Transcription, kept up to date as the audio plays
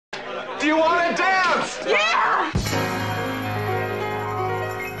Do you want to dance? Yeah!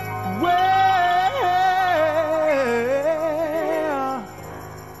 Well,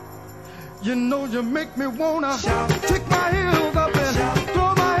 you know you make me wanna kick my heels up and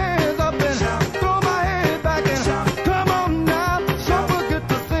throw my hands up and throw my head back and come on now, don't forget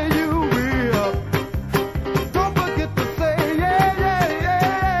to say you will. Don't forget to say yeah, yeah,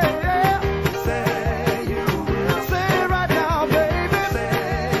 yeah, yeah. Say you will. Say it right now, baby. Say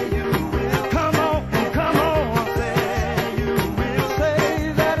you will. Come on, come on. Say you will. Say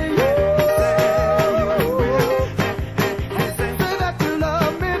that you will. Say that you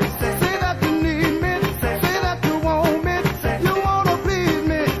love me. Say that you need me. Say that you want me. You wanna please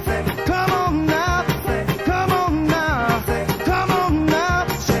me. Come on now. Come on now. Come on now.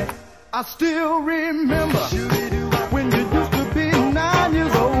 I still remember when you used to be 9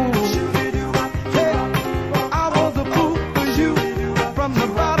 years old. Hey, I was a fool for you from the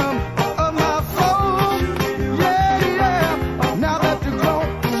bottom of my soul. Yeah, yeah. Now that you're grown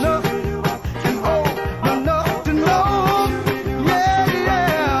enough and old enough to know. Yeah,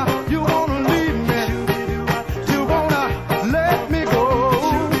 yeah. You wanna leave me. You wanna let me go.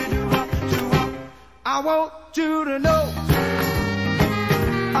 I want you to know.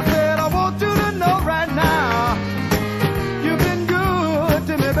 I said I want you to know right now. You've been good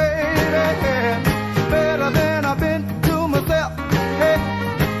to me, baby. Better than I've been to myself. Hey,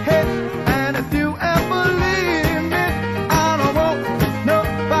 hey. And if you ever leave me, I don't want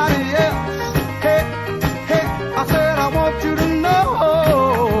nobody else. Hey, hey. I said I want you to know.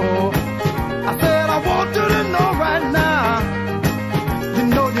 I said I want you to know right now. You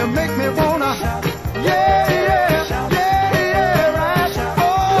know you make me wanna. Yeah, yeah, yeah, yeah, right.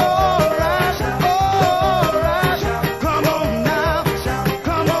 All right, all right. Come on now,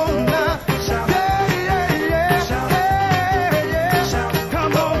 come on now. Yeah, yeah, yeah, yeah, yeah.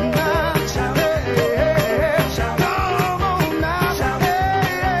 Come on now, yeah, yeah. Come on now, yeah,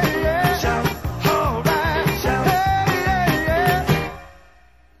 yeah, yeah. All right, yeah, yeah, yeah.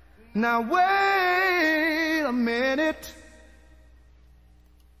 Now wait a minute.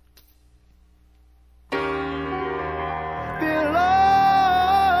 Feel alright.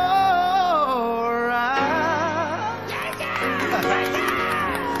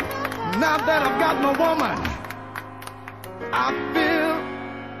 Now that I've got my woman, I feel,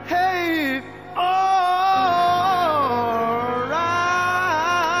 hey, alright.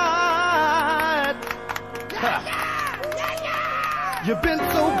 You've been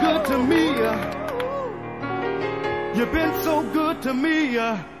so good to me. You've been so good to me.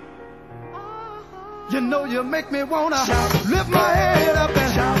 You know you make me wanna lift my head up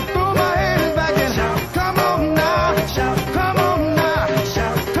and throw my head back and come on now, come on now,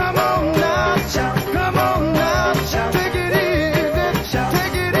 come on now, come on now. Take it easy,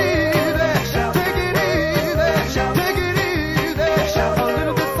 take it easy, take it easy, take it easy. A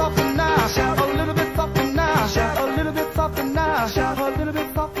little bit softer now, a little bit softer now, a little bit softer now, a little bit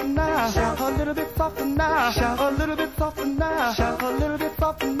softer now, a little bit softer now, a little bit softer now, a little bit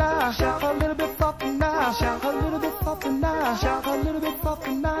softer now, a little bit.